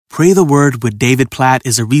Pray the Word with David Platt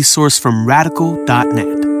is a resource from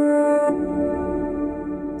radical.net.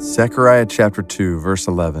 Zechariah chapter 2, verse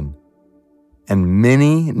 11. And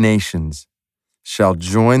many nations shall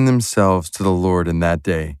join themselves to the Lord in that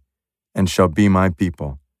day, and shall be my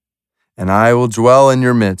people. And I will dwell in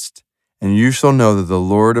your midst, and you shall know that the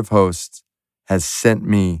Lord of hosts has sent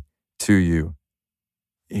me to you.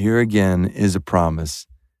 Here again is a promise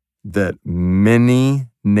that many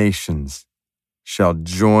nations shall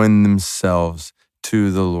join themselves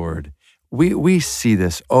to the Lord. We see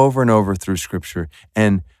this over and over through Scripture,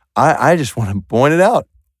 and I just want to point it out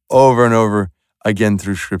over and over again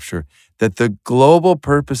through Scripture, that the global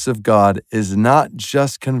purpose of God is not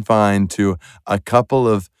just confined to a couple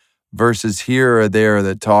of verses here or there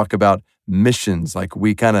that talk about missions, like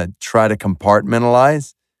we kind of try to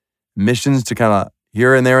compartmentalize missions to kind of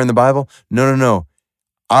here and there in the Bible. No.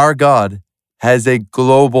 Our God has a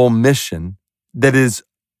global mission that is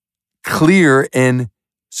clear in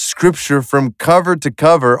Scripture from cover to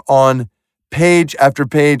cover on page after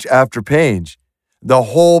page after page. The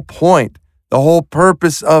whole point, the whole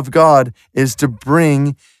purpose of God is to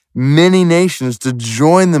bring many nations to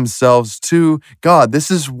join themselves to God. This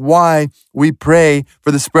is why we pray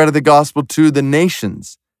for the spread of the gospel to the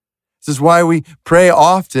nations. This is why we pray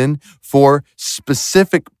often for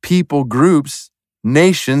specific people groups,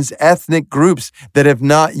 nations, ethnic groups that have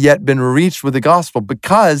not yet been reached with the gospel,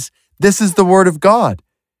 because this is the word of God.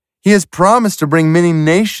 He has promised to bring many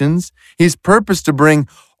nations. He's purposed to bring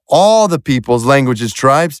all the peoples, languages,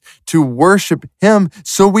 tribes to worship him.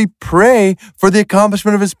 So we pray for the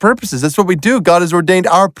accomplishment of his purposes. That's what we do. God has ordained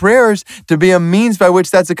our prayers to be a means by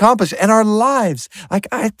which that's accomplished, and our lives. Like,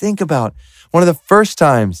 I think about one of the first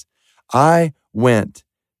times I went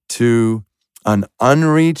to an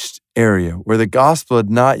unreached area where the gospel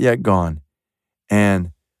had not yet gone.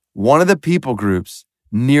 And one of the people groups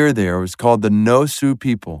near there was called the No-Sioux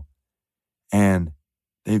people. And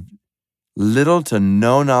they've little to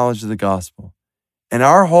no knowledge of the gospel. And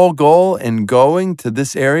our whole goal in going to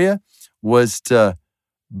this area was to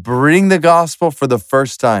bring the gospel for the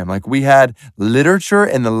first time. Like, we had literature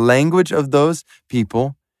in the language of those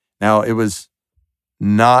people. Now, it was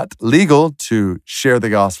not legal to share the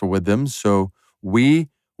gospel with them, so we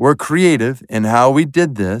were creative in how we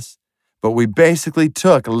did this, but we basically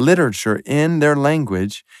took literature in their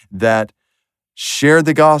language that shared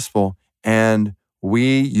the gospel, and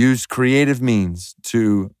we used creative means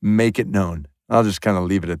to make it known. I'll just kind of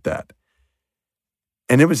leave it at that.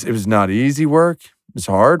 And it was not easy work. It was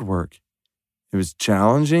hard work. It was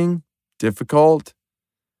challenging, difficult.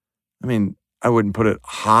 I mean, I wouldn't put it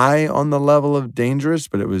high on the level of dangerous,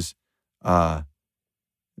 but it was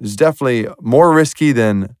definitely more risky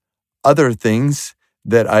than other things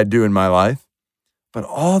that I do in my life. But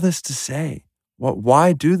all this to say,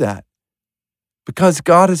 why do that? Because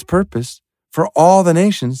God has purposed for all the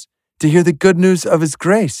nations to hear the good news of his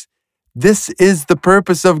grace. This is the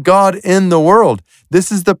purpose of God in the world.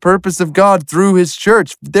 This is the purpose of God through his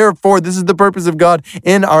church. Therefore, this is the purpose of God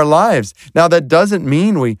in our lives. Now, that doesn't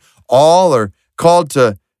mean we all are called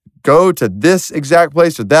to go to this exact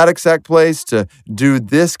place or that exact place to do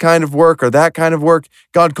this kind of work or that kind of work.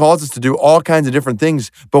 God calls us to do all kinds of different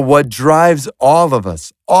things. But what drives all of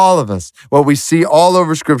us, what we see all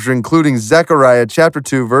over Scripture, including Zechariah chapter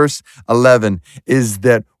 2, verse 11, is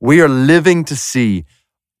that we are living to see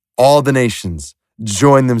all the nations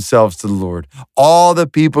join themselves to the Lord. All the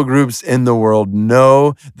people groups in the world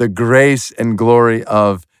know the grace and glory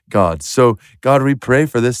of God. So, God, we pray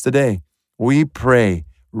for this today. We pray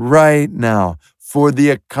right now for the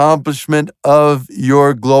accomplishment of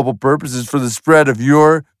your global purposes, for the spread of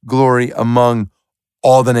your glory among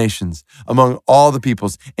all the nations, among all the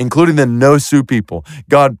peoples, including the No-Sioux people.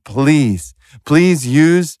 God, please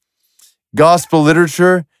use gospel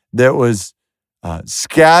literature that was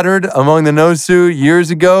scattered among the No-Sioux years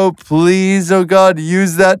ago. Please, oh God,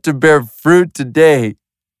 use that to bear fruit today.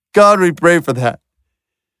 God, we pray for that.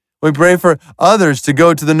 We pray for others to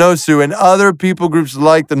go to the No-Sioux and other people groups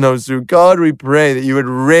like the No-Sioux. God, we pray that you would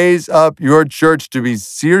raise up your church to be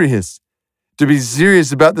serious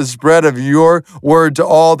about the spread of your word to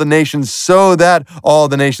all the nations, so that all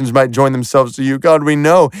the nations might join themselves to you. God, we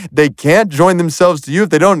know they can't join themselves to you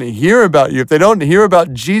if they don't hear about you, if they don't hear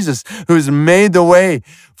about Jesus, who's made the way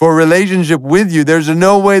for a relationship with you. There's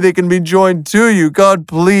no way they can be joined to you. God,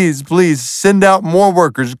 please send out more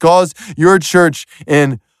workers. Cause your church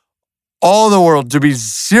in all the world to be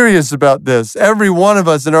serious about this. Every one of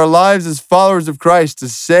us in our lives as followers of Christ to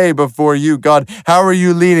say before you, God, how are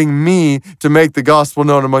you leading me to make the gospel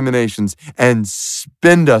known among the nations? And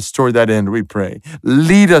spin us toward that end, we pray.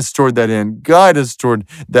 Lead us toward that end. Guide us toward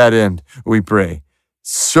that end, we pray.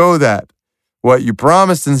 So that what you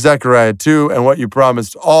promised in Zechariah 2 and what you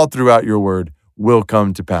promised all throughout your word will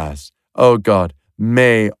come to pass. Oh God,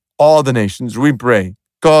 may all the nations, we pray,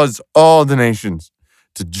 cause all the nations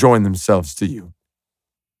to join themselves to you.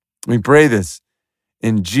 We pray this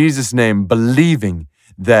in Jesus' name, believing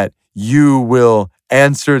that you will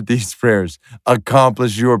answer these prayers,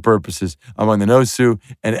 accomplish your purposes among the Nosu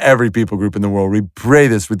and every people group in the world. We pray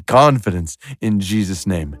this with confidence in Jesus'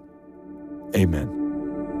 name. Amen.